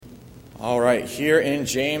All right, here in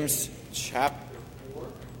James chapter 4,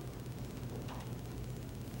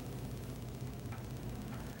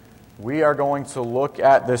 we are going to look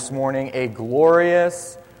at this morning a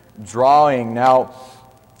glorious drawing. Now,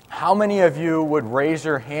 how many of you would raise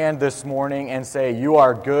your hand this morning and say you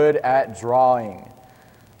are good at drawing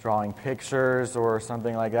pictures or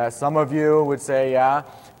something like that? Some of you would say, yeah,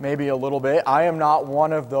 maybe a little bit. I am not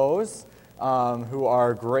one of those who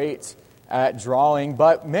are great at drawing,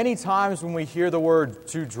 but many times when we hear the word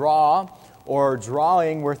to draw or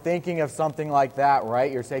drawing, we're thinking of something like that,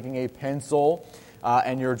 right? You're taking a pencil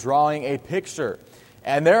and you're drawing a picture.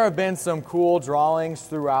 And there have been some cool drawings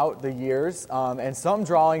throughout the years, and some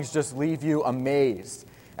drawings just leave you amazed.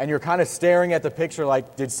 And you're kind of staring at the picture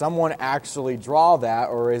like, did someone actually draw that,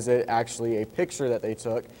 or is it actually a picture that they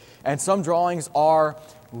took? And some drawings are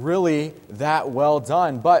really that well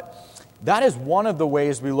done. But that is one of the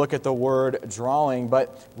ways we look at the word drawing,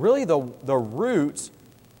 but really the root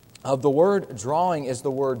of the word drawing is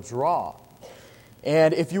the word draw.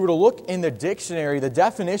 And if you were to look in the dictionary, the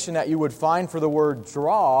definition that you would find for the word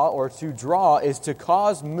draw or to draw is to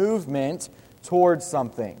cause movement towards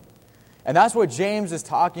something. And that's what James is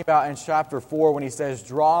talking about in chapter 4 when he says,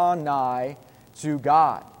 draw nigh to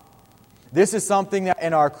God. This is something that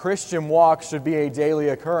in our Christian walk should be a daily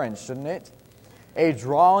occurrence, shouldn't it? A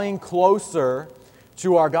drawing closer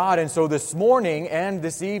to our God. And so this morning and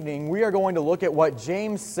this evening, we are going to look at what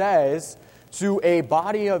James says to a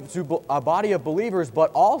body of believers,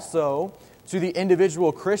 but also to the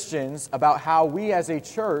individual Christians about how we as a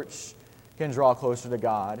church can draw closer to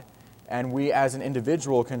God, and we as an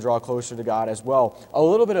individual can draw closer to God as well. A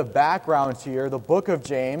little bit of background here. The book of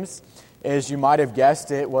James, as you might have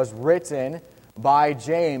guessed it, was written by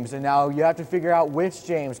James. And now you have to figure out which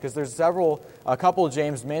James, because there's a couple of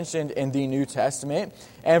James mentioned in the New Testament.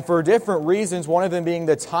 And for different reasons, one of them being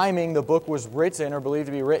the timing the book was written or believed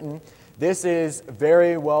to be written, this is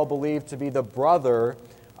very well believed to be the brother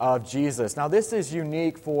of Jesus. Now this is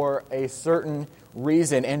unique for a certain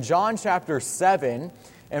reason. In John chapter 7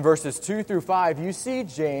 and verses 2 through 5, you see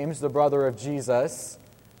James, the brother of Jesus,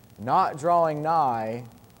 not drawing nigh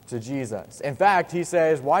to Jesus. In fact, he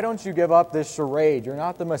says, why don't you give up this charade? You're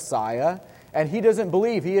not the Messiah. And he doesn't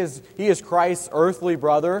believe. He is Christ's earthly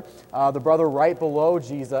brother, the brother right below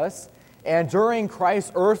Jesus. And during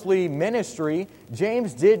Christ's earthly ministry,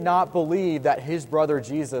 James did not believe that his brother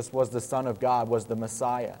Jesus was the Son of God, was the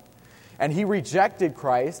Messiah. And he rejected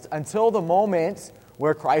Christ until the moment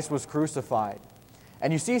where Christ was crucified.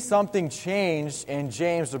 And you see something changed in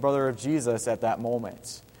James, the brother of Jesus, at that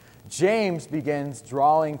moment. James begins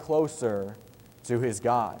drawing closer to his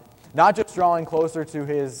God. Not just drawing closer to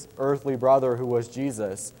his earthly brother who was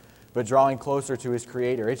Jesus, but drawing closer to his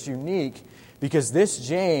Creator. It's unique because this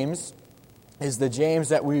James is the James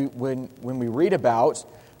that when we read about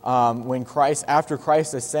after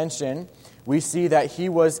Christ's ascension, we see that he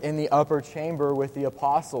was in the upper chamber with the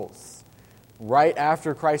apostles. Right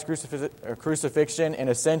after Christ's crucifixion and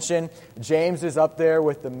ascension, James is up there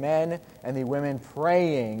with the men and the women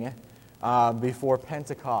praying before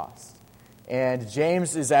Pentecost. And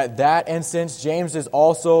James is at that instance. James is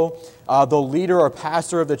also the leader or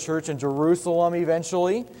pastor of the church in Jerusalem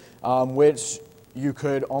eventually, which you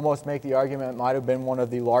could almost make the argument might have been one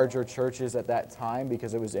of the larger churches at that time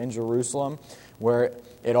because it was in Jerusalem where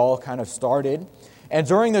it all kind of started. And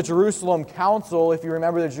during the Jerusalem Council, if you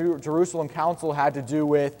remember, the Jerusalem Council had to do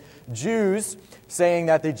with Jews saying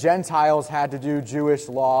that the Gentiles had to do Jewish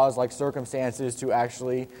laws like circumstances to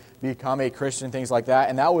actually become a Christian, things like that.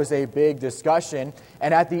 And that was a big discussion.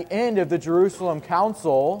 And at the end of the Jerusalem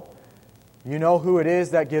Council, you know who it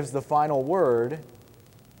is that gives the final word?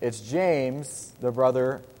 It's James, the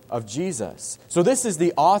brother of Jesus. So this is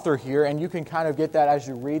the author here, and you can kind of get that as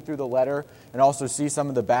you read through the letter and also see some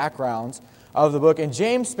of the backgrounds of the book. And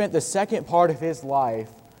James spent the second part of his life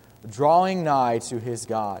drawing nigh to his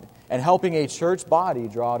God and helping a church body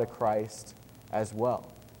draw to Christ as well.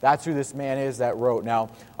 That's who this man is that wrote. Now,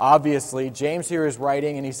 obviously, James here is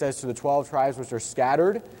writing, and he says to the 12 tribes which are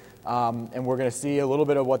scattered, and we're going to see a little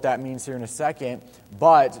bit of what that means here in a second.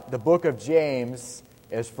 But the book of James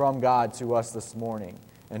is from God to us this morning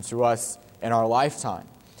and to us in our lifetime.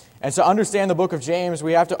 And to understand the book of James,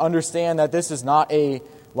 we have to understand that this is not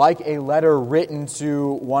like a letter written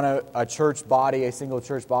to a church body, a single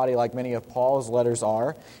church body, like many of Paul's letters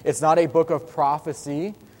are. It's not a book of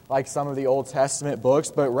prophecy like some of the Old Testament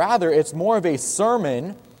books, but rather it's more of a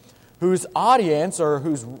sermon whose audience or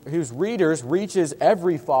whose readers reaches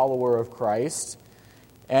every follower of Christ.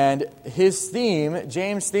 And his theme,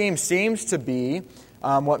 James' theme, seems to be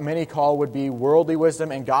what many call would be worldly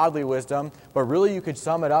wisdom and godly wisdom, but really you could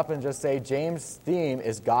sum it up and just say James' theme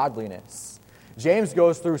is godliness. James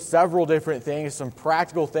goes through several different things, some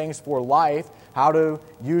practical things for life, how to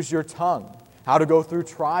use your tongue, how to go through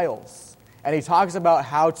trials. And he talks about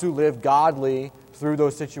how to live godly through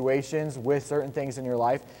those situations with certain things in your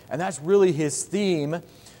life. And that's really his theme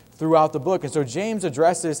throughout the book. And so James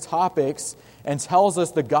addresses topics and tells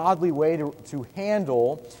us the godly way to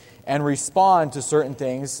handle and respond to certain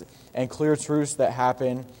things and clear truths that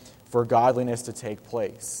happen for godliness to take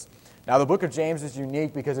place. Now, the book of James is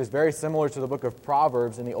unique because it's very similar to the book of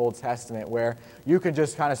Proverbs in the Old Testament, where you can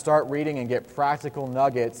just kind of start reading and get practical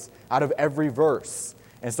nuggets out of every verse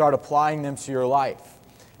and start applying them to your life.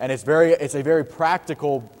 And it's a very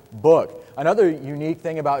practical book. Another unique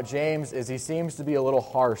thing about James is he seems to be a little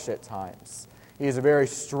harsh at times. He is a very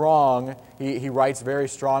strong, he writes very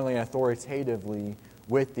strongly and authoritatively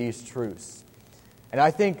with these truths. And I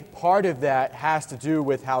think part of that has to do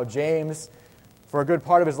with how James, for a good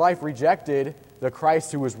part of his life, rejected the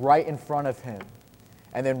Christ who was right in front of him,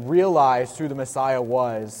 and then realized who the Messiah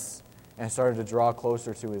was and started to draw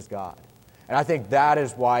closer to his God. And I think that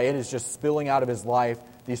is why it is just spilling out of his life,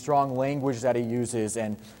 the strong language that he uses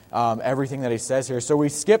and everything that he says here. So we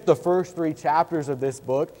skip the first 3 chapters of this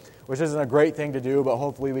book, which isn't a great thing to do, but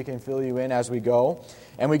hopefully we can fill you in as we go.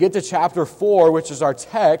 And we get to chapter 4, which is our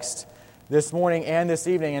text this morning and this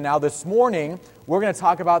evening. And now this morning, we're going to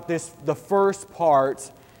talk about the first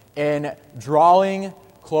part in drawing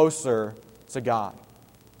closer to God.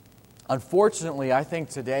 Unfortunately, I think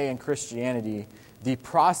today in Christianity, the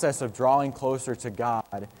process of drawing closer to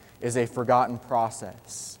God is a forgotten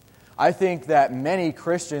process. I think that many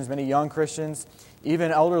Christians, many young Christians,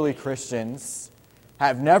 even elderly Christians,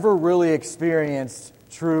 have never really experienced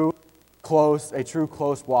a true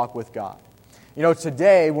close walk with God. You know,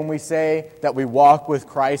 today when we say that we walk with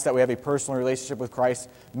Christ, that we have a personal relationship with Christ,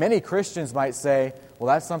 many Christians might say, well,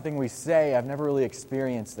 that's something we say, I've never really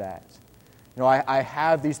experienced that. You know, I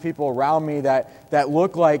have these people around me that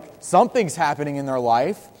look like something's happening in their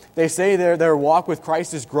life. They say their walk with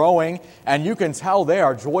Christ is growing, and you can tell they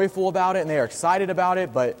are joyful about it and they are excited about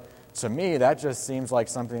it, but to me, that just seems like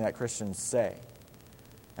something that Christians say.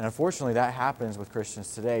 And unfortunately, that happens with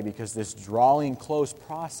Christians today because this drawing close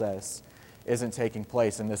process isn't taking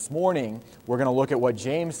place. And this morning, we're going to look at what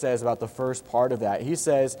James says about the first part of that. He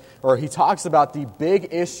talks about the big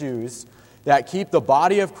issues that keep the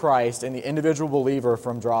body of Christ and the individual believer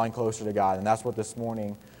from drawing closer to God. And that's what this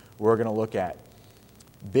morning we're going to look at.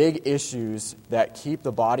 Big issues that keep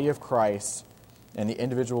the body of Christ and the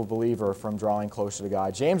individual believer from drawing closer to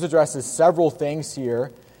God. James addresses several things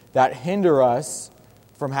here that hinder us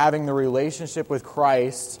from having the relationship with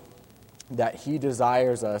Christ that he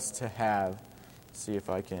desires us to have. Let's see if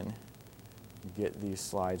I can get these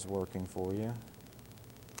slides working for you.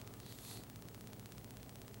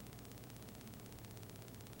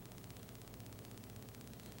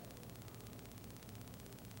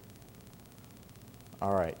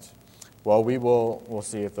 All right. Well, we'll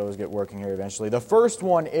see if those get working here eventually. The first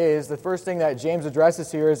thing that James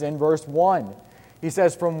addresses here is in verse 1. He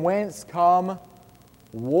says, "From whence come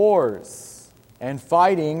wars and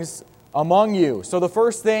fightings among you?" So the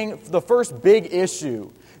first big issue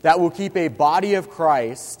that will keep a body of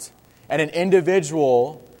Christ and an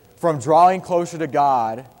individual from drawing closer to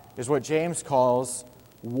God is what James calls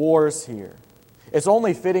wars here. It's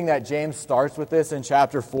only fitting that James starts with this in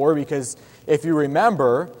chapter 4 because if you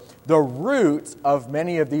remember, the root of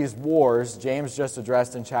many of these wars James just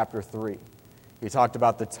addressed in chapter 3. He talked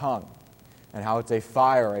about the tongue and how it's a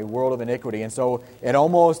fire, a world of iniquity. And so it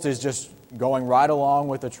almost is just going right along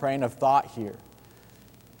with the train of thought here.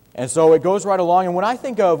 And so it goes right along. And when I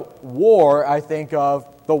think of war, I think of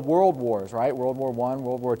the world wars, right? World War I,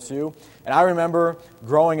 World War II. And I remember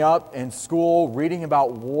growing up in school, reading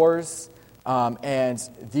about wars and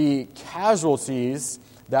the casualties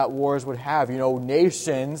that wars would have. You know,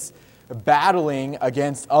 nations battling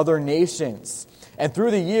against other nations. And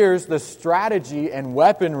through the years, the strategy and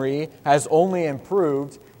weaponry has only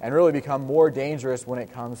improved and really become more dangerous when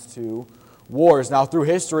it comes to wars. Now, through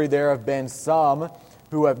history, there have been some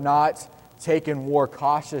who have not taken war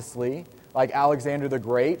cautiously, like Alexander the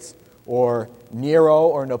Great or Nero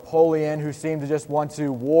or Napoleon, who seemed to just want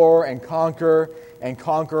to war and conquer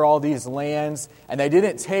all these lands. And they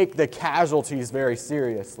didn't take the casualties very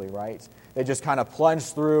seriously, right? They just kind of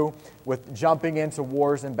plunged through with jumping into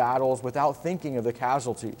wars and battles without thinking of the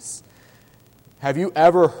casualties. Have you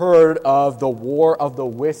ever heard of the War of the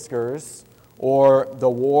Whiskers or the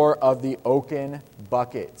War of the Oaken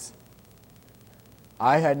Bucket?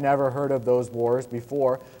 I had never heard of those wars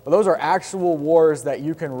before, but those are actual wars that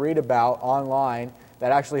you can read about online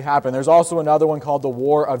that actually happened. There's also another one called the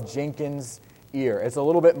War of Jenkins' Ear. It's a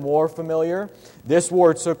little bit more familiar. This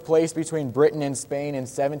war took place between Britain and Spain in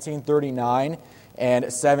 1739 and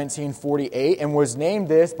 1748 and was named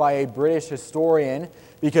this by a British historian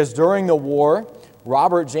because during the war,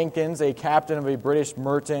 Robert Jenkins, a captain of a British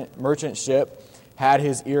merchant ship, had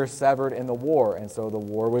his ear severed in the war, and so the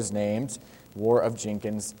war was named War of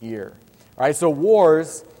Jenkins' Ear. All right, so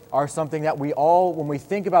wars are something that we all, when we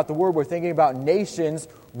think about the word, we're thinking about nations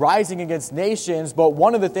rising against nations, but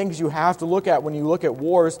one of the things you have to look at when you look at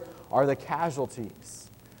wars are the casualties.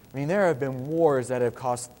 I mean, there have been wars that have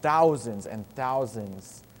cost thousands and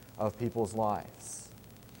thousands of people's lives.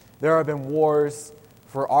 There have been wars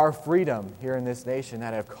for our freedom here in this nation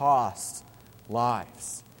that have cost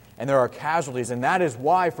lives. And there are casualties, and that is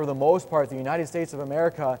why, for the most part, the United States of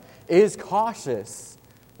America is cautious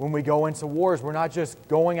when we go into wars. We're not just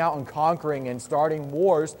going out and conquering and starting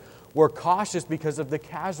wars. We're cautious because of the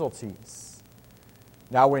casualties.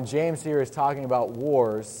 Now, when James here is talking about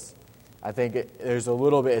wars, I think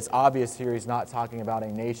it's obvious here he's not talking about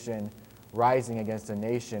a nation rising against a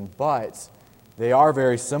nation, but they are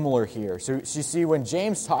very similar here. So you see, when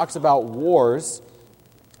James talks about wars,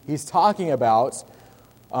 he's talking about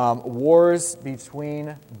wars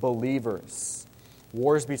between believers.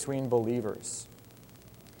 Wars between believers.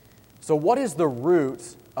 So what is the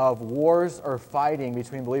root of wars or fighting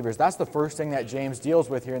between believers? That's the first thing that James deals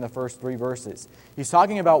with here in the first 3 verses. He's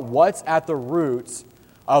talking about what's at the root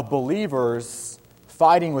of believers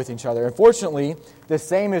fighting with each other. Unfortunately, the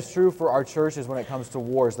same is true for our churches when it comes to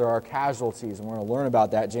wars. There are casualties, and we're going to learn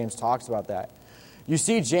about that. James talks about that. You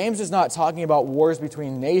see, James is not talking about wars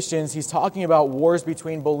between nations. He's talking about wars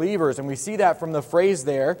between believers. And we see that from the phrase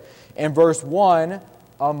there in verse 1,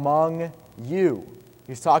 among you.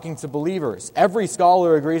 He's talking to believers. Every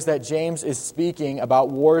scholar agrees that James is speaking about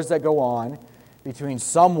wars that go on between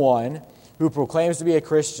someone who proclaims to be a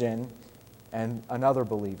Christian and another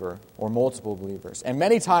believer or multiple believers. And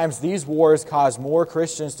many times these wars cause more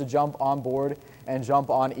Christians to jump on board and jump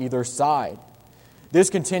on either side. This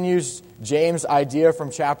continues James' idea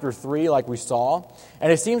from chapter 3, like we saw.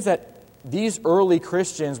 And it seems that these early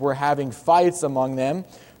Christians were having fights among them,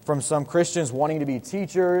 from some Christians wanting to be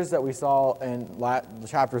teachers that we saw in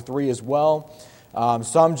chapter 3 as well.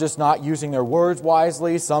 Some just not using their words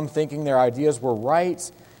wisely. Some thinking their ideas were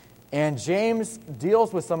right. And James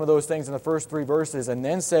deals with some of those things in the first 3 verses and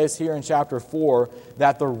then says here in chapter 4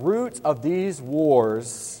 that the root of these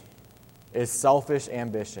wars is selfish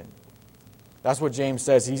ambition. That's what James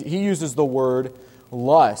says. He uses the word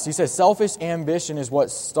lust. He says selfish ambition is what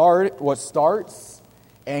starts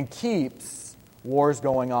and keeps wars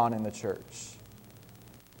going on in the church.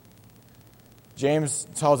 James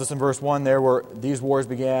tells us in verse 1 there where these wars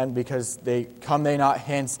began because they not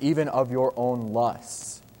hence even of your own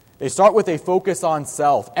lusts. They start with a focus on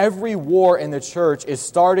self. Every war in the church is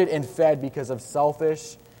started and fed because of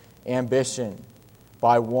selfish ambition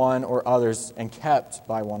by one or others and kept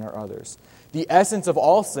by one or others. The essence of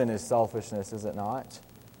all sin is selfishness, is it not?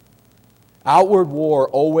 Outward war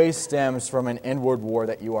always stems from an inward war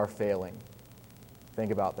that you are failing.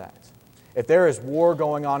 Think about that. If there is war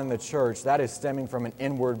going on in the church, that is stemming from an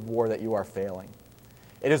inward war that you are failing.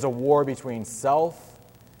 It is a war between self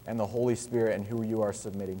and the Holy Spirit and who you are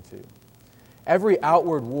submitting to. Every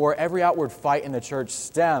outward war, every outward fight in the church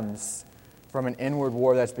stems from an inward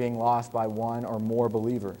war that's being lost by one or more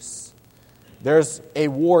believers. There's a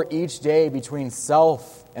war each day between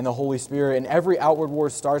self and the Holy Spirit, and every outward war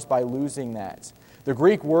starts by losing that. The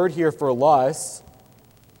Greek word here for lust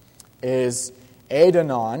is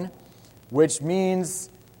eidonon, which means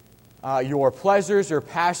your pleasures, your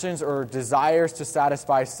passions, or desires to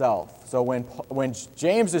satisfy self. So when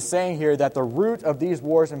James is saying here that the root of these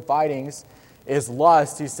wars and fightings is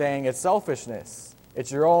lust, he's saying it's selfishness.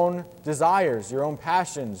 It's your own desires, your own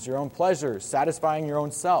passions, your own pleasures, satisfying your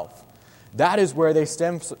own self. That is where they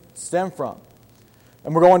stem from.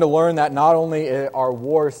 And we're going to learn that not only are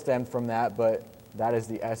wars stemmed from that, but that is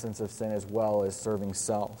the essence of sin as well as serving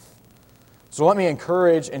self. So let me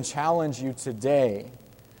encourage and challenge you today.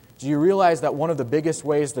 Do you realize that one of the biggest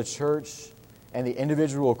ways the church and the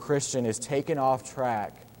individual Christian is taken off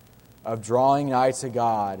track of drawing nigh to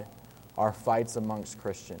God are fights amongst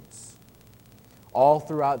Christians? All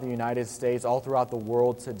throughout the United States, all throughout the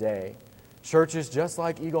world today, churches just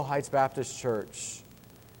like Eagle Heights Baptist Church,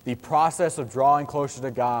 the process of drawing closer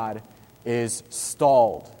to God is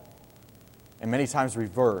stalled and many times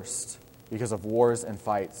reversed because of wars and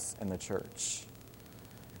fights in the church.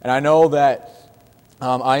 And I know that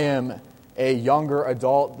I am a younger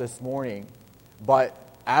adult this morning, but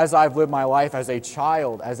as I've lived my life as a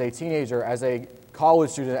child, as a teenager, as a college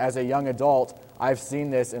student, as a young adult, I've seen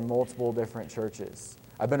this in multiple different churches.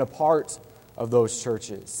 I've been a part of those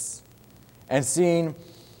churches and seen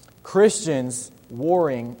Christians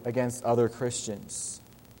warring against other Christians.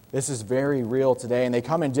 This is very real today, and they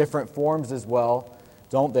come in different forms as well,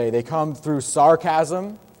 don't they? They come through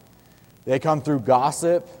sarcasm, they come through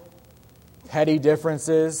gossip, petty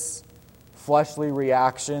differences, fleshly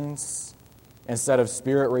reactions instead of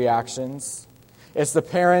spirit reactions. It's the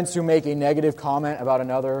parents who make a negative comment about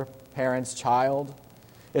another parent's child.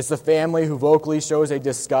 It's the family who vocally shows a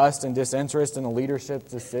disgust and disinterest in the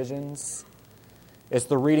leadership's decisions. It's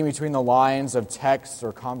the reading between the lines of texts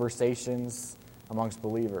or conversations amongst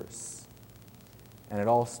believers. And it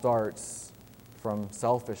all starts from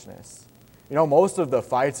selfishness. You know, most of the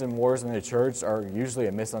fights and wars in the church are usually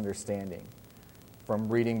a misunderstanding from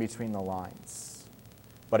reading between the lines.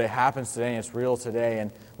 But it happens today, and it's real today.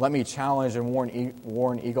 And let me challenge and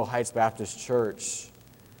warn Eagle Heights Baptist Church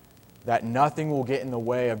that nothing will get in the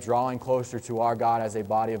way of drawing closer to our God as a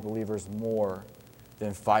body of believers more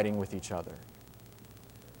than fighting with each other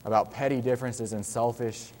about petty differences and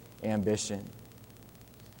selfish ambition.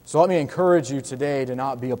 So let me encourage you today to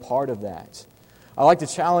not be a part of that. I'd like to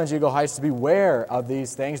challenge Eagle Heights to beware of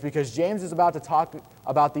these things because James is about to talk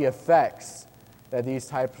about the effects that these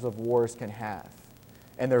types of wars can have.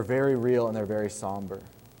 And they're very real and they're very somber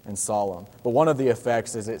and solemn. But one of the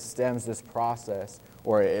effects is it stems this process,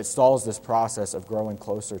 or it stalls this process of growing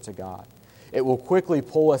closer to God. It will quickly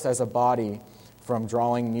pull us as a body from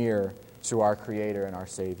drawing near to our Creator and our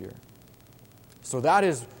Savior. So that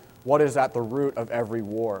is what is at the root of every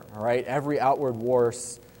war, all right? Every outward war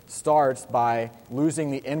starts by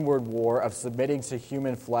losing the inward war of submitting to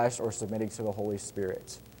human flesh or submitting to the Holy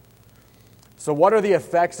Spirit. So what are the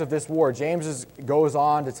effects of this war? James goes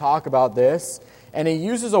on to talk about this, and he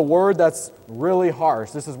uses a word that's really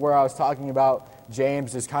harsh. This is where I was talking about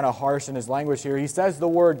James is kind of harsh in his language here. He says the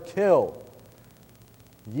word kill.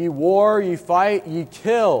 Ye war, ye fight, ye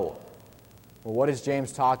kill. Well, what is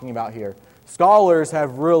James talking about here? Scholars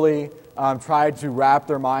have really tried to wrap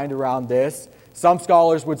their mind around this. Some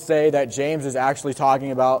scholars would say that James is actually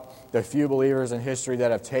talking about the few believers in history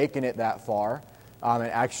that have taken it that far and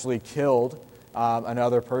actually killed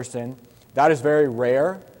another person. That is very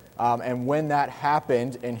rare. And when that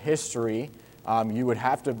happened in history, you would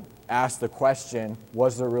have to ask the question,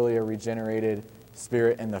 was there really a regenerated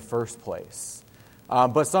spirit in the first place?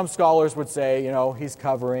 But some scholars would say, he's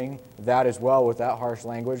covering that as well with that harsh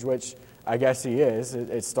language, which I guess he is.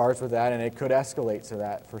 It starts with that, and it could escalate to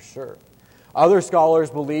that for sure. Other scholars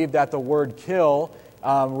believe that the word kill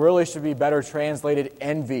really should be better translated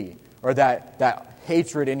envy, or that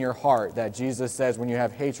hatred in your heart, that Jesus says when you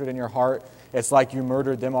have hatred in your heart, it's like you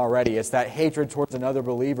murdered them already. It's that hatred towards another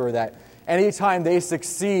believer that anytime they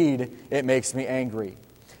succeed, it makes me angry.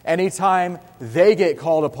 Anytime they get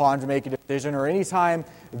called upon to make a decision, or anytime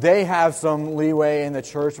they have some leeway in the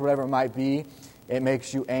church, whatever it might be, it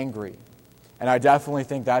makes you angry. And I definitely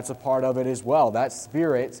think that's a part of it as well. That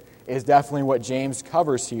spirit is definitely what James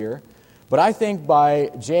covers here. But I think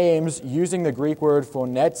by James using the Greek word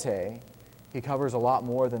phonete, he covers a lot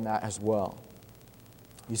more than that as well.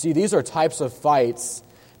 You see, these are types of fights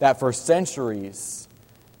that for centuries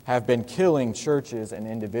have been killing churches and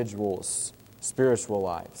individuals' spiritual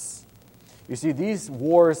lives. You see, these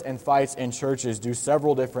wars and fights in churches do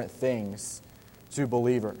several different things to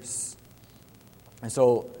believers. And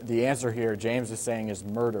so the answer here, James is saying, is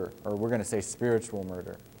murder, or we're going to say spiritual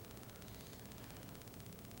murder.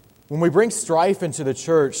 When we bring strife into the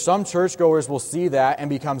church, some churchgoers will see that and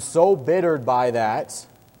become so bittered by that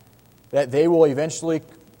they will eventually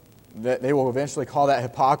call that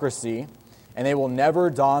hypocrisy, and they will never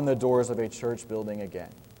don the doors of a church building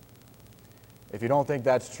again. If you don't think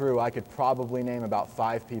that's true, I could probably name about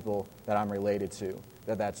 5 people that I'm related to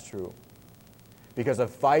that's true. Because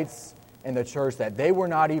of fights in the church that they were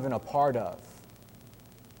not even a part of.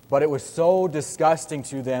 But it was so disgusting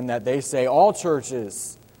to them that they say, all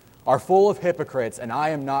churches are full of hypocrites, and I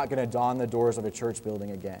am not going to don the doors of a church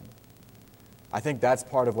building again. I think that's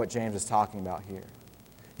part of what James is talking about here.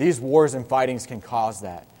 These wars and fightings can cause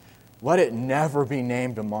that. Let it never be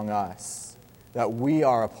named among us that we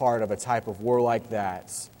are a part of a type of war like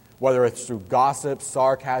that, whether it's through gossip,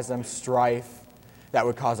 sarcasm, strife, that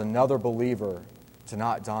would cause another believer to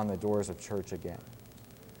not don the doors of church again.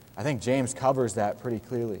 I think James covers that pretty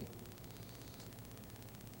clearly.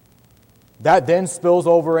 That then spills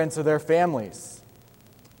over into their families.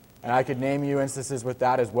 And I could name you instances with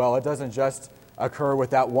that as well. It doesn't just occur with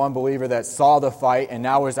that one believer that saw the fight and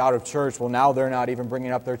now is out of church. Well, now they're not even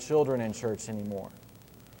bringing up their children in church anymore.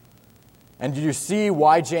 And do you see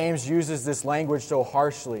why James uses this language so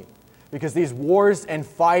harshly? Because these wars and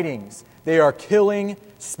fightings, they are killing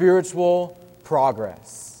spiritual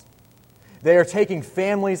progress. They are taking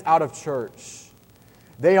families out of church.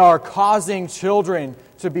 They are causing children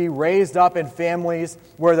to be raised up in families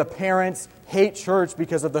where the parents hate church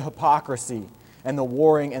because of the hypocrisy and the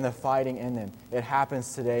warring and the fighting in them. It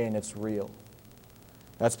happens today and it's real.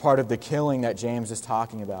 That's part of the killing that James is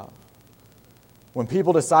talking about. When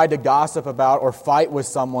people decide to gossip about or fight with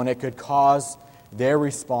someone, it could cause their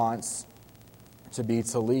response to be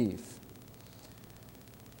to leave.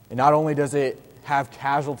 And not only does it have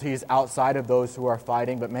casualties outside of those who are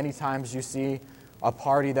fighting, but many times you see a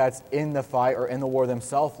party that's in the fight or in the war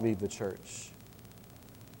themselves leave the church.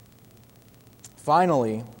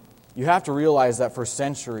 Finally, you have to realize that for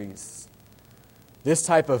centuries, this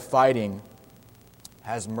type of fighting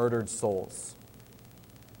has murdered souls.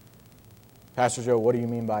 Pastor Joe, what do you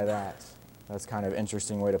mean by that? That's kind of an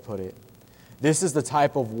interesting way to put it. This is the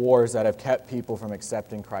type of wars that have kept people from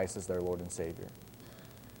accepting Christ as their Lord and Savior.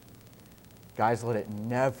 Guys, let it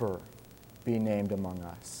never be named among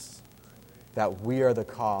us that we are the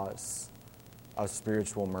cause of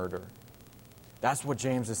spiritual murder. That's what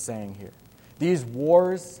James is saying here. These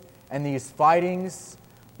wars and these fightings,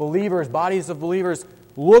 believers, bodies of believers,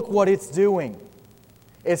 look what it's doing.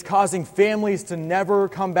 It's causing families to never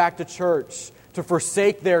come back to church, to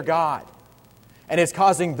forsake their God. And it's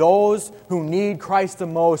causing those who need Christ the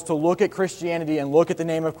most to look at Christianity and look at the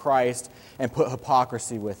name of Christ and put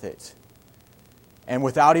hypocrisy with it. And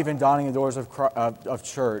without even donning the doors of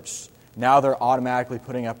church, now they're automatically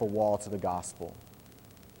putting up a wall to the gospel.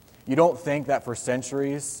 You don't think that for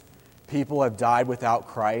centuries people have died without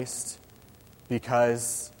Christ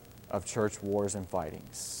because of church wars and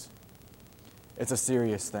fightings. It's a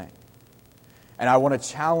serious thing. And I want to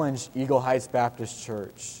challenge Eagle Heights Baptist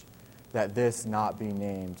Church that this not be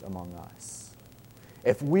named among us.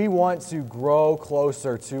 If we want to grow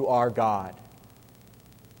closer to our God,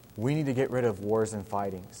 we need to get rid of wars and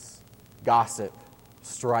fightings, gossip,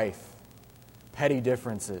 strife, petty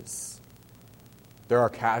differences. There are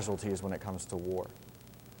casualties when it comes to war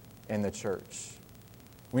in the church.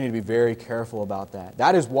 We need to be very careful about that.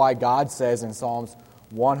 That is why God says in Psalms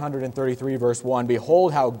 133 verse 1,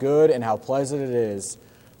 "Behold how good and how pleasant it is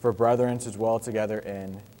for brethren to dwell together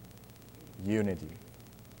in unity."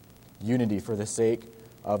 Unity for the sake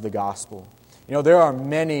of the gospel. You know, there are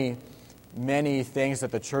many things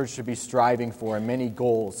that the church should be striving for and many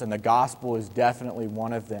goals, and the gospel is definitely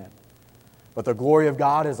one of them. But the glory of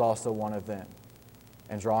God is also one of them,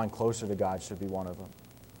 and drawing closer to God should be one of them.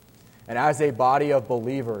 And as a body of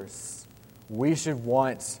believers, we should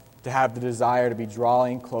want to have the desire to be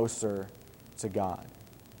drawing closer to God.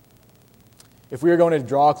 If we are going to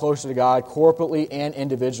draw closer to God corporately and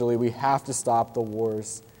individually, we have to stop the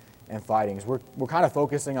wars and fightings. We're kind of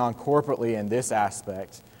focusing on corporately in this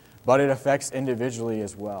aspect, but it affects individually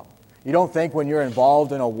as well. You don't think when you're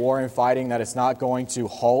involved in a war and fighting that it's not going to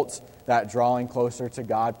halt that drawing closer to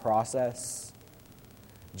God process?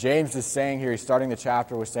 James is saying here, he's starting the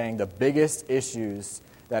chapter with saying the biggest issues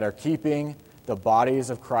that are keeping the bodies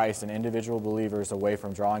of Christ and individual believers away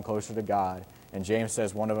from drawing closer to God. And James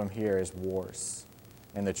says one of them here is wars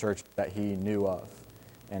in the church that he knew of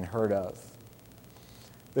and heard of.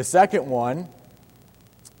 The second one,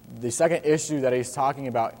 the second issue that he's talking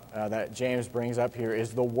about that James brings up here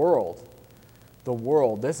is the world. The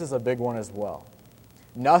world. This is a big one as well.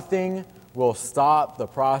 Nothing will stop the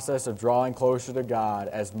process of drawing closer to God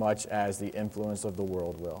as much as the influence of the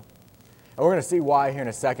world will. And we're going to see why here in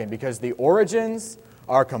a second, because the origins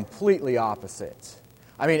are completely opposite.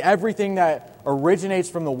 I mean, everything that originates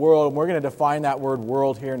from the world, and we're going to define that word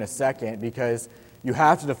world here in a second, because you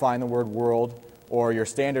have to define the word world, or your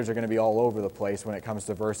standards are going to be all over the place when it comes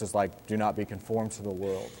to verses like, do not be conformed to the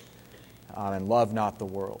world, and love not the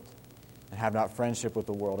world, and have not friendship with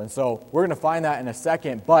the world. And so we're going to find that in a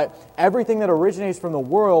second, but everything that originates from the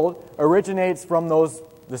world originates from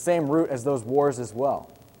the same root as those wars as well.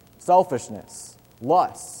 Selfishness,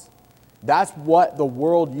 lust. That's what the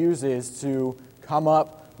world uses to come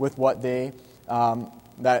up with what they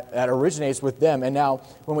that originates with them. And now,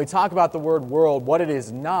 when we talk about the word world, what it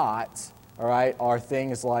is not, all right, are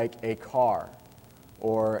things like a car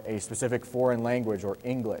or a specific foreign language or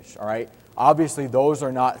English, all right? Obviously, those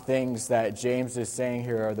are not things that James is saying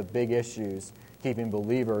here are the big issues keeping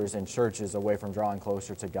believers and churches away from drawing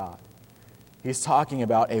closer to God. He's talking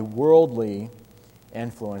about a worldly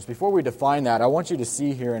influence. Before we define that, I want you to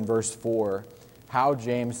see here in verse 4 how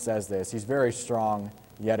James says this. He's very strong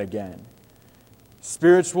yet again.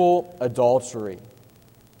 Spiritual adultery.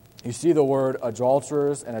 You see the word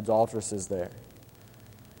adulterers and adulteresses there.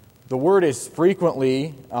 The word is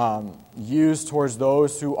frequently used towards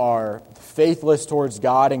those who are faithless towards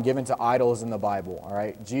God and given to idols in the Bible. All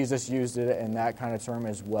right, Jesus used it in that kind of term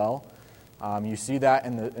as well. You see that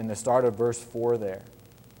in the start of verse 4 there.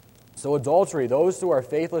 So adultery, those who are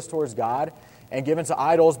faithless towards God and given to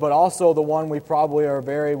idols, but also the one we probably are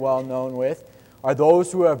very well known with, are those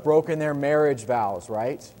who have broken their marriage vows,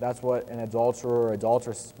 right? That's what an adulterer or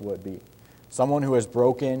adulteress would be. Someone who has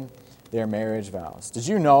broken their marriage vows. Did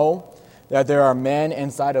you know that there are men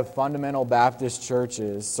inside of fundamental Baptist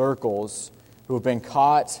churches, circles, who have been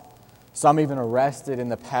caught, some even arrested in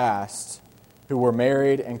the past, who were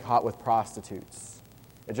married and caught with prostitutes?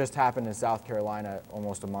 It just happened in South Carolina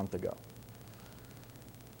almost a month ago.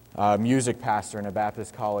 A music pastor and a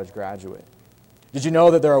Baptist college graduate. Did you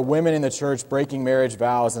know that there are women in the church breaking marriage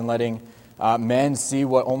vows and letting men see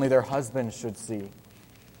what only their husbands should see?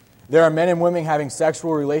 There are men and women having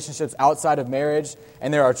sexual relationships outside of marriage,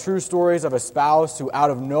 and there are true stories of a spouse who out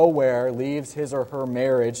of nowhere leaves his or her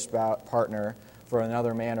marriage partner for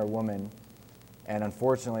another man or woman. And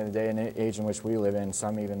unfortunately, the day and age in which we live in,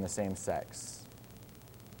 some even the same sex.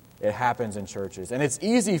 It happens in churches. And it's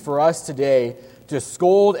easy for us today to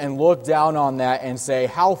scold and look down on that and say,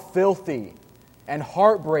 how filthy and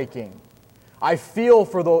heartbreaking. I feel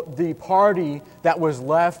for the party that was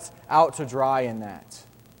left out to dry in that.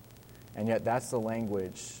 And yet that's the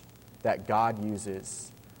language that God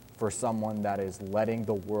uses for someone that is letting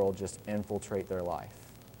the world just infiltrate their life.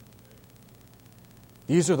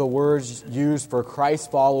 These are the words used for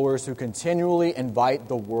Christ followers who continually invite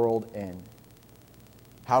the world in.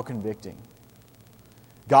 How convicting.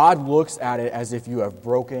 God looks at it as if you have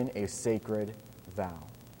broken a sacred vow.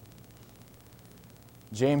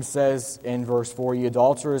 James says in verse 4, Ye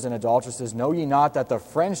adulterers and adulteresses, know ye not that the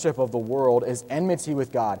friendship of the world is enmity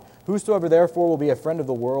with God? Whosoever therefore will be a friend of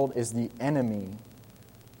the world is the enemy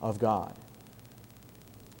of God.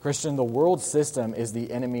 Christian, the world system is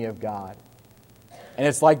the enemy of God. And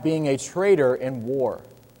it's like being a traitor in war.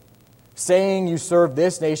 Saying you serve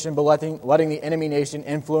this nation, but letting the enemy nation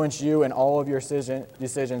influence you and all of your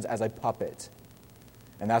decisions as a puppet.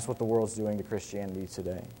 And that's what the world's doing to Christianity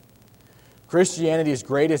today. Christianity's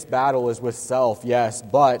greatest battle is with self, yes,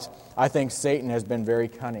 but I think Satan has been very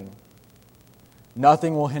cunning.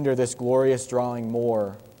 Nothing will hinder this glorious drawing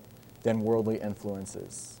more than worldly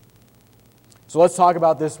influences. So let's talk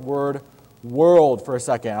about this word, world, for a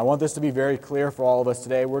second. I want this to be very clear for all of us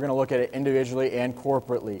today. We're going to look at it individually and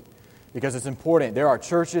corporately because it's important. There are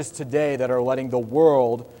churches today that are letting the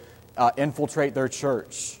world infiltrate their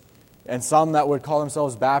church. And some that would call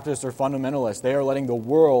themselves Baptists or fundamentalists, they are letting the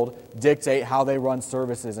world dictate how they run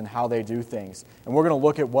services and how they do things. And we're going to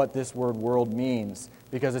look at what this word world means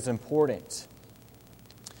because it's important.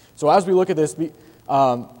 So as we look at this,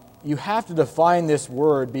 you have to define this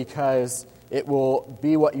word because it will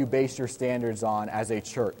be what you base your standards on as a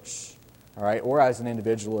church, all right, or as an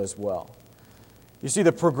individual as well. You see,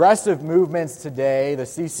 the progressive movements today, the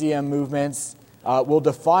CCM movements, will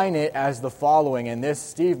define it as the following. And this,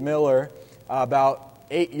 Steve Miller, about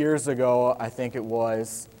 8 years ago, I think it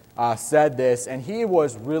was, said this. And he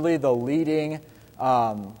was really the leading,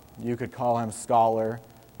 you could call him scholar,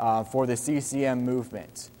 for the CCM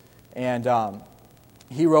movement. And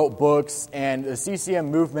he wrote books, and the CCM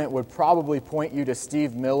movement would probably point you to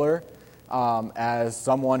Steve Miller as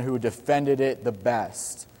someone who defended it the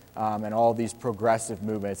best in all these progressive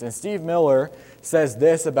movements. And Steve Miller says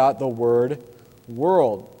this about the word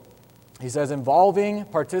world. He says, involving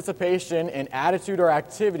participation in attitude or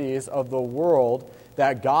activities of the world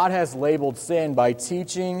that God has labeled sin by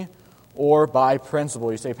teaching or by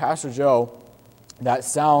principle. You say, Pastor Joe, that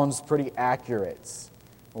sounds pretty accurate.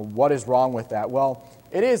 Well, what is wrong with that? Well,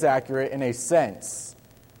 it is accurate in a sense.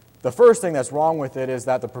 The first thing that's wrong with it is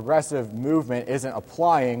that the progressive movement isn't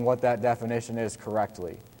applying what that definition is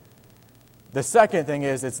correctly. The second thing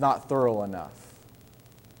is it's not thorough enough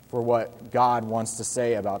for what God wants to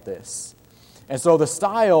say about this. And so the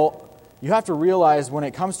style, you have to realize when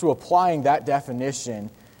it comes to applying that definition,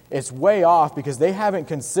 it's way off because they haven't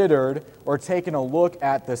considered or taken a look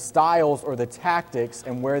at the styles or the tactics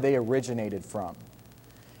and where they originated from.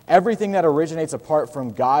 Everything that originates apart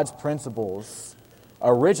from God's principles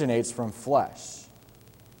originates from flesh,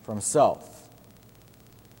 from self.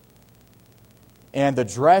 And the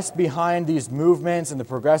dress behind these movements and the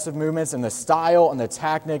progressive movements and the style and the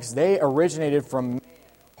tactics, they originated from man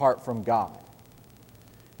apart from God.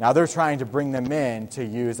 Now they're trying to bring them in to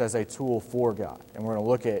use as a tool for God. And we're going to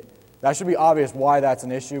look at That should be obvious why that's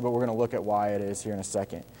an issue, but we're going to look at why it is here in a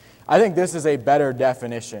second. I think this is a better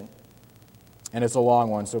definition, and it's a long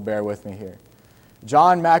one, so bear with me here.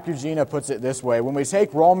 John Macugina puts it this way: when we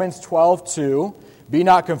take Romans 12:2, be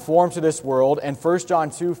not conformed to this world, and 1 John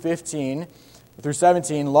 2:15 through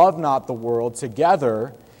 17, love not the world,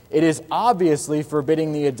 together, it is obviously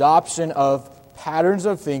forbidding the adoption of patterns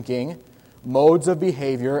of thinking, modes of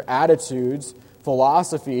behavior, attitudes,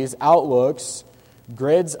 philosophies, outlooks,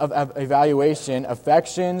 grids of evaluation,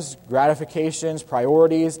 affections, gratifications,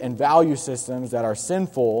 priorities, and value systems that are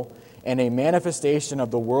sinful and a manifestation of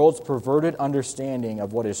the world's perverted understanding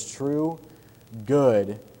of what is true,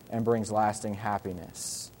 good, and brings lasting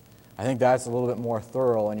happiness. I think that's a little bit more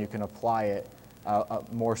thorough, and you can apply it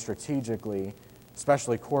more strategically,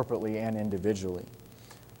 especially corporately and individually.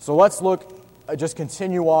 So let's just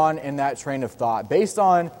continue on in that train of thought. Based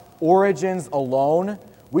on origins alone,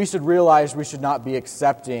 we should realize we should not be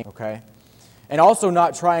accepting, okay? And also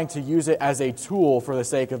not trying to use it as a tool for the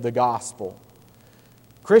sake of the gospel.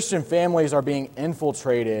 Christian families are being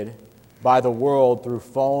infiltrated by the world through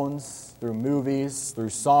phones, through movies, through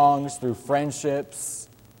songs, through friendships,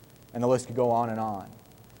 and the list could go on and on.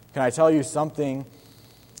 Can I tell you something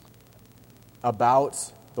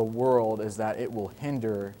about the world is that it will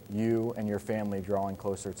hinder you and your family drawing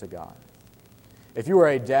closer to God. If you are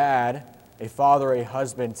a dad, a father, a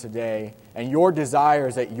husband today, and your desire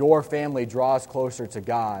is that your family draws closer to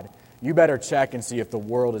God, you better check and see if the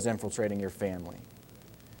world is infiltrating your family,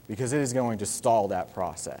 because it is going to stall that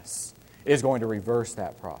process. It is going to reverse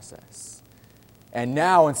that process. And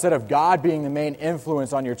now, instead of God being the main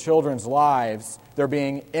influence on your children's lives, they're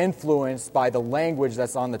being influenced by the language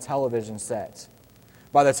that's on the television set,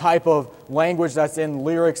 by the type of language that's in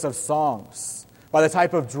lyrics of songs, by the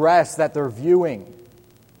type of dress that they're viewing.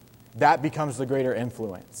 That becomes the greater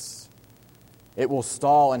influence. It will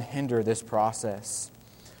stall and hinder this process.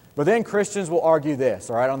 But then Christians will argue this,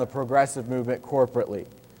 all right, on the progressive movement corporately.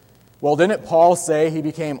 Well, didn't Paul say he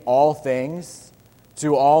became all things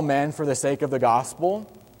to all men for the sake of the gospel?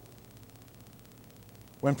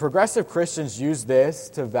 When progressive Christians use this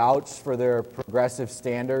to vouch for their progressive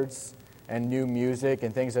standards and new music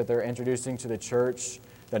and things that they're introducing to the church,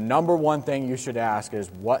 the number one thing you should ask is,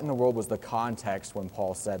 what in the world was the context when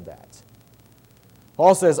Paul said that?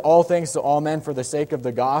 Paul says, all things to all men for the sake of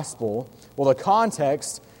the gospel. Well, the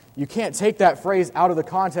context, you can't take that phrase out of the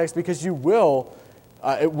context, because it will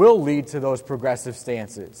lead to those progressive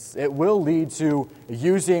stances. It will lead to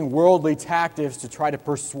using worldly tactics to try to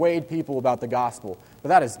persuade people about the gospel. But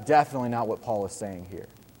that is definitely not what Paul is saying here.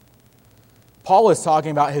 Paul is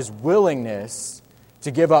talking about his willingness to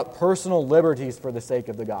give up personal liberties for the sake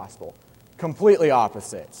of the gospel. Completely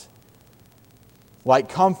opposite. Like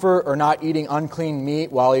comfort or not eating unclean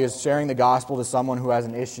meat while he is sharing the gospel to someone who has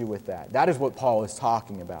an issue with that. That is what Paul is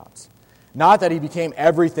talking about. Not that he became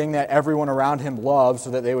everything that everyone around him loved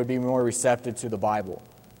so that they would be more receptive to the Bible.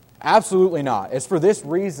 Absolutely not. It's for this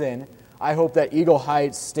reason I hope that Eagle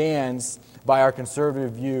Heights stands by our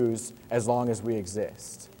conservative views as long as we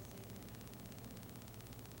exist.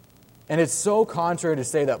 And it's so contrary to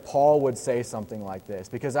say that Paul would say something like this,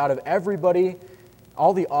 because out of everybody,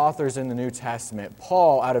 all the authors in the New Testament,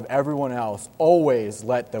 Paul, out of everyone else, always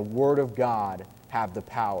let the Word of God have the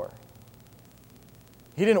power.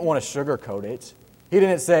 He didn't want to sugarcoat it. He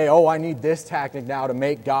didn't say, oh, I need this tactic now to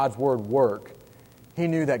make God's Word work. He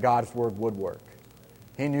knew that God's Word would work.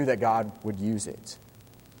 He knew that God would use it.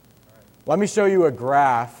 Let me show you a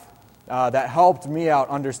graph that helped me out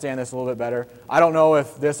understand this a little bit better. I don't know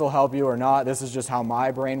if this will help you or not. This is just how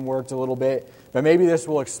my brain worked a little bit. But maybe this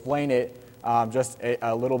will explain it just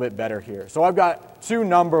a little bit better here. So I've got two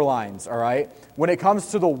number lines, all right? When it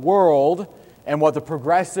comes to the world and what the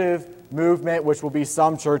progressive movement, which will be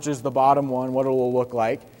some churches, the bottom one, what it will look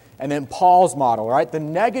like, and then Paul's model, right? The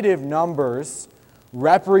negative numbers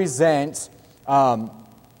represent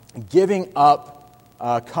giving up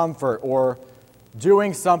comfort or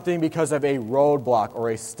doing something because of a roadblock or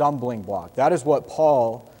a stumbling block. That is what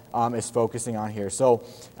Paul is focusing on here. So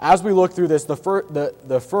as we look through this,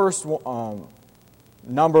 the first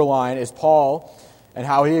number line is Paul and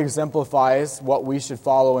how he exemplifies what we should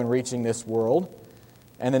follow in reaching this world.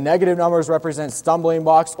 And the negative numbers represent stumbling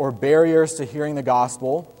blocks or barriers to hearing the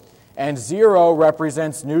gospel. And 0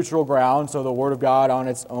 represents neutral ground, so the Word of God on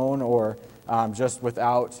its own or just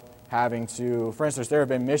without having to. For instance, there have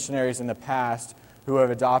been missionaries in the past who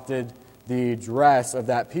have adopted the dress of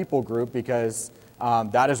that people group because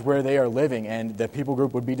that is where they are living, and the people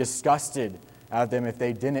group would be disgusted at them if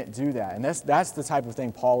they didn't do that. And that's the type of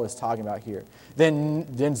thing Paul is talking about here.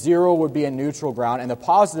 Then 0 would be a neutral ground, and the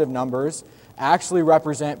positive numbers actually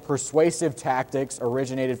represent persuasive tactics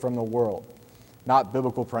originated from the world, not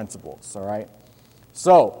biblical principles, all right?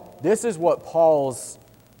 So, this is what Paul's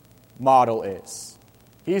model is.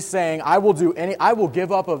 He's saying, I will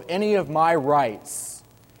give up of any of my rights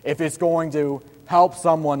if it's going to help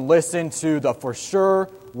someone listen to the for sure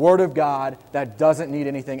Word of God that doesn't need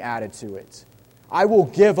anything added to it. I will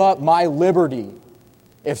give up my liberty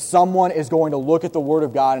if someone is going to look at the Word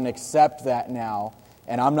of God and accept that now,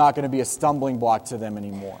 and I'm not going to be a stumbling block to them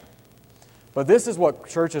anymore. But this is what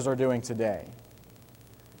churches are doing today.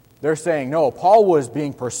 They're saying, no, Paul was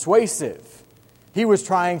being persuasive. He was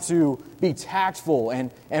trying to be tactful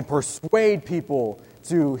and persuade people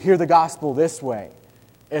to hear the gospel this way.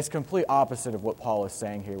 It's complete opposite of what Paul is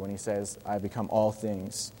saying here when he says, I become all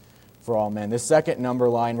things for all men. This second number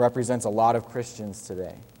line represents a lot of Christians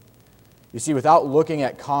today. You see, without looking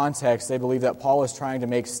at context, they believe that Paul is trying to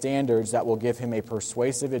make standards that will give him a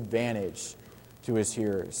persuasive advantage to his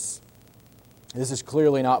hearers. This is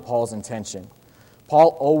clearly not Paul's intention.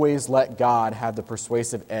 Paul always let God have the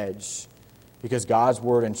persuasive edge because God's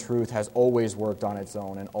word and truth has always worked on its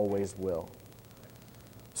own and always will.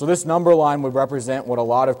 So this number line would represent what a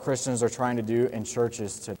lot of Christians are trying to do in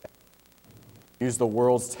churches today. Use the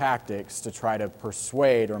world's tactics to try to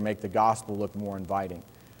persuade or make the gospel look more inviting.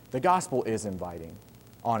 The gospel is inviting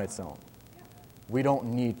on its own. We don't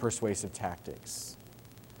need persuasive tactics.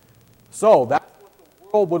 So that's what the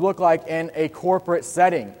world would look like in a corporate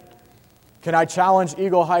setting. Can I challenge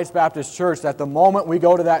Eagle Heights Baptist Church that the moment we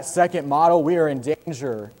go to that second model, we are in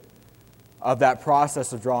danger of that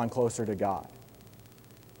process of drawing closer to God?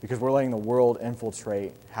 Because we're letting the world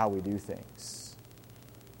infiltrate how we do things.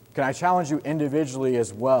 Can I challenge you individually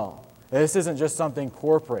as well? This isn't just something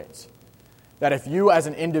corporate. That if you as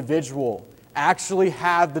an individual actually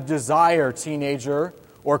have the desire, teenager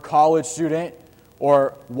or college student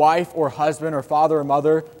or wife or husband or father or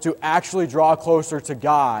mother, to actually draw closer to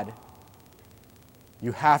God,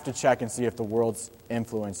 you have to check and see if the world's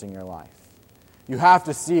influencing your life. You have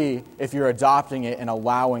to see if you're adopting it and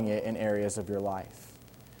allowing it in areas of your life,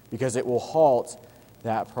 because it will halt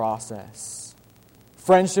that process.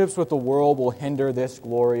 Friendships with the world will hinder this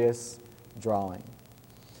glorious drawing.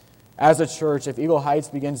 As a church, if Eagle Heights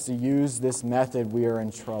begins to use this method, we are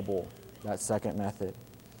in trouble, that second method.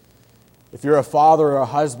 If you're a father or a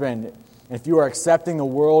husband, if you are accepting the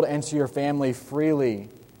world into your family freely,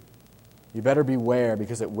 you better beware,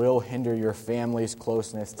 because it will hinder your family's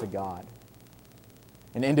closeness to God.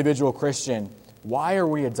 An individual Christian, why are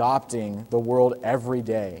we adopting the world every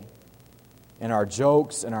day? In our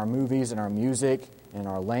jokes, in our movies, in our music, in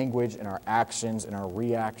our language, in our actions, in our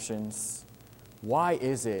reactions. Why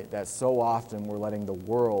is it that so often we're letting the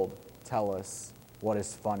world tell us what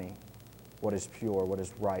is funny, what is pure, what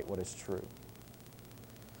is right, what is true?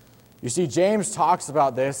 You see, James talks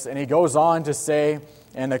about this, and he goes on to say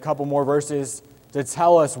in a couple more verses to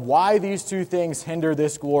tell us why these two things hinder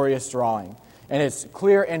this glorious drawing. And it's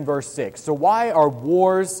clear in verse 6. So why are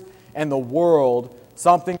wars and the world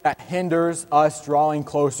something that hinders us drawing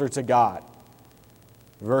closer to God?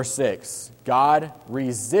 Verse 6, God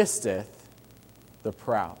resisteth the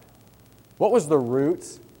proud. What was the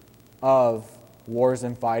root of wars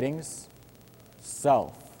and fightings?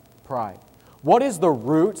 Self, pride. What is the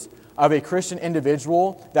root of a Christian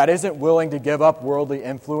individual that isn't willing to give up worldly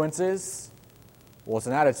influences? Well, it's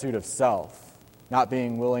an attitude of self, not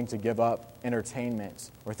being willing to give up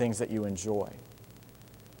entertainment or things that you enjoy.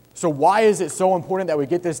 So why is it so important that we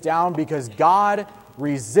get this down? Because God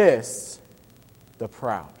resists the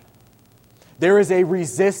proud. There is a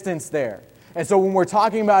resistance there. And so when we're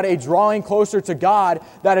talking about a drawing closer to God,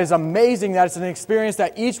 that is amazing. That it's an experience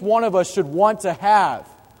that each one of us should want to have.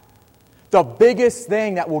 The biggest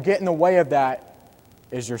thing that will get in the way of that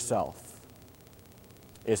is yourself,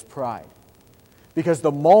 is pride. Because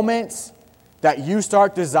the moment that you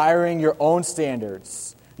start desiring your own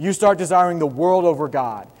standards, you start desiring the world over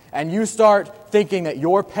God, and you start thinking that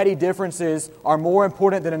your petty differences are more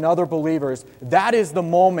important than another believer's, that is the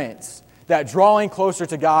moment that drawing closer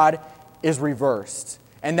to God is reversed.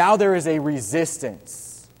 And now there is a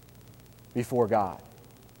resistance before God.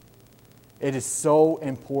 It is so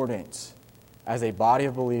important as a body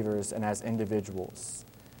of believers and as individuals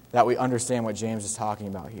that we understand what James is talking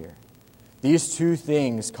about here. These two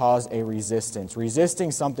things cause a resistance.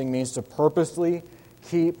 Resisting something means to purposely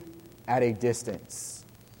keep at a distance.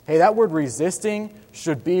 Hey, that word resisting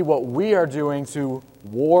should be what we are doing to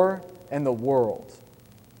war and the world.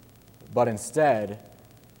 But instead,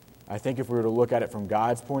 I think if we were to look at it from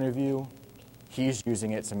God's point of view, He's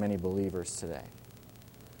using it to many believers today.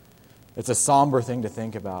 It's a somber thing to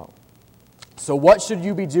think about. So what should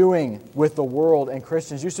you be doing with the world and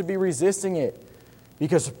Christians? You should be resisting it,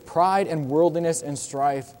 because pride and worldliness and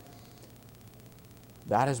strife,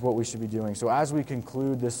 that is what we should be doing. So as we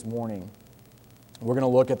conclude this morning, we're going to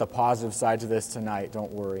look at the positive side to this tonight,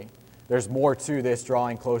 don't worry. There's more to this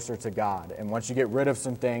drawing closer to God. And once you get rid of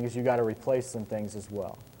some things, you got to replace some things as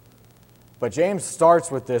well. But James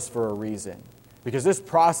starts with this for a reason, because this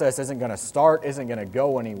process isn't going to start, isn't going to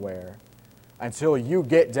go anywhere until you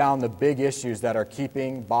get down the big issues that are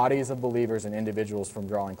keeping bodies of believers and individuals from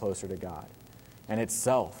drawing closer to God. And it's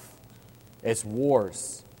self, it's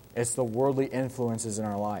wars, it's the worldly influences in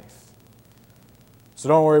our life. So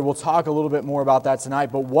don't worry, we'll talk a little bit more about that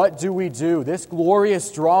tonight. But what do we do? This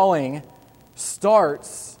glorious drawing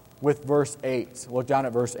starts with verse 8. Look down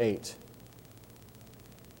at verse 8.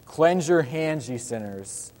 Cleanse your hands, ye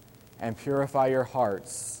sinners, and purify your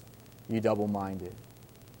hearts, ye double-minded.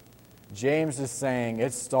 James is saying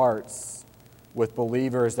it starts with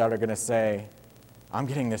believers that are going to say, I'm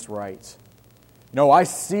getting this right. No, I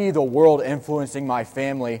see the world influencing my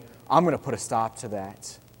family. I'm going to put a stop to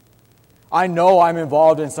that. I know I'm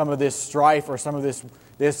involved in some of this strife or some of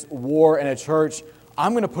this war in a church.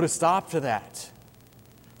 I'm going to put a stop to that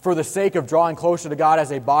for the sake of drawing closer to God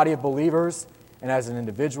as a body of believers and as an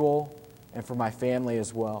individual and for my family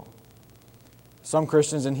as well. Some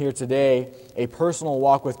Christians in here today, a personal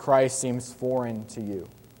walk with Christ seems foreign to you.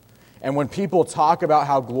 And when people talk about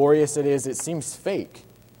how glorious it is, it seems fake.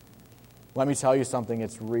 Let me tell you something,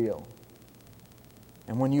 it's real.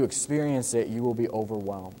 And when you experience it, you will be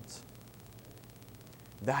overwhelmed.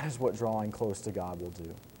 That is what drawing close to God will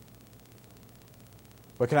do.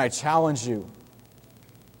 But can I challenge you?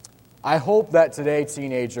 I hope that today,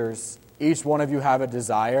 teenagers, each one of you have a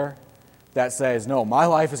desire that says, no, my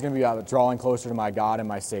life is going to be about drawing closer to my God and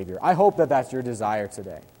my Savior. I hope that that's your desire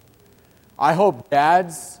today. I hope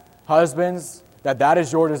dads, husbands, that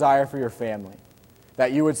is your desire for your family.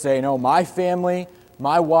 That you would say, no, my family,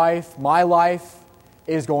 my wife, my life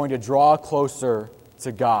is going to draw closer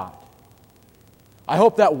to God. I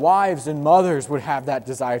hope that wives and mothers would have that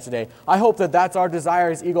desire today. I hope that that's our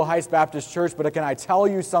desire as Eagle Heights Baptist Church. But can I tell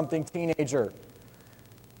you something, teenager,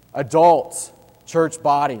 adult, church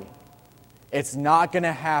body? It's not going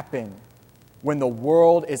to happen when the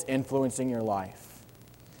world is influencing your life.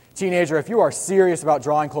 Teenager, if you are serious about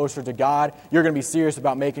drawing closer to God, you're going to be serious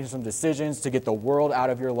about making some decisions to get the world out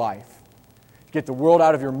of your life. Get the world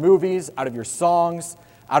out of your movies, out of your songs,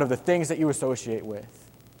 out of the things that you associate with.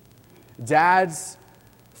 Dads,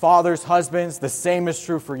 fathers, husbands, the same is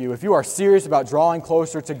true for you. If you are serious about drawing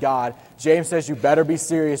closer to God, James says you better be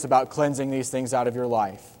serious about cleansing these things out of your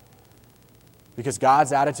life. Because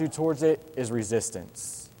God's attitude towards it is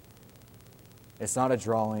resistance. It's not a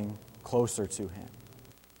drawing closer to Him.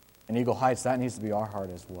 In Eagle Heights, that needs to be our heart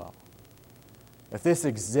as well. If this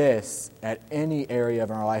exists at any area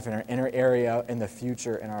of our life, in our area in the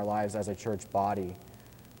future in our lives as a church body,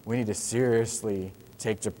 we need to seriously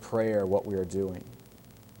take to prayer what we are doing.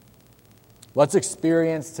 Let's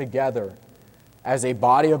experience together as a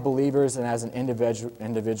body of believers and as an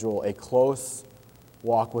individual a close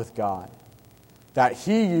walk with God that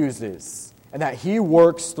He uses and that He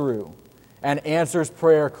works through and answers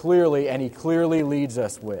prayer clearly, and He clearly leads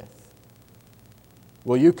us with.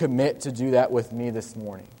 Will you commit to do that with me this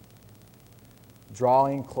morning?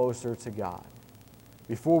 Drawing closer to God.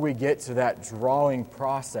 Before we get to that drawing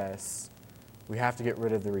process, we have to get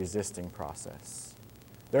rid of the resisting process.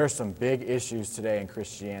 There are some big issues today in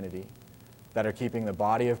Christianity that are keeping the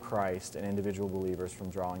body of Christ and individual believers from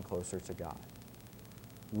drawing closer to God.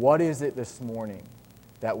 What is it this morning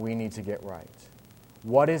that we need to get right?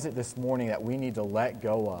 What is it this morning that we need to let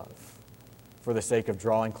go of for the sake of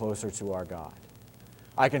drawing closer to our God?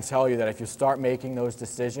 I can tell you that if you start making those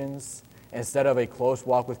decisions, instead of a close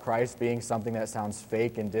walk with Christ being something that sounds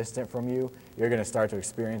fake and distant from you, you're going to start to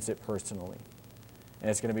experience it personally. And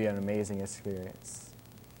it's going to be an amazing experience.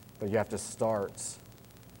 But you have to start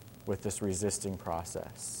with this resisting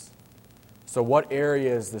process. So what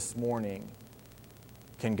areas this morning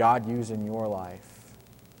can God use in your life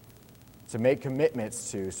to make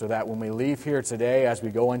commitments to, so that when we leave here today, as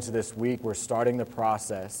we go into this week, we're starting the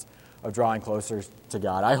process of drawing closer to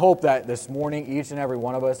God? I hope that this morning, each and every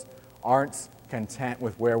one of us aren't content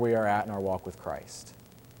with where we are at in our walk with Christ.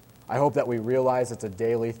 I hope that we realize it's a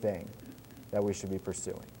daily thing that we should be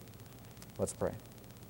pursuing. Let's pray.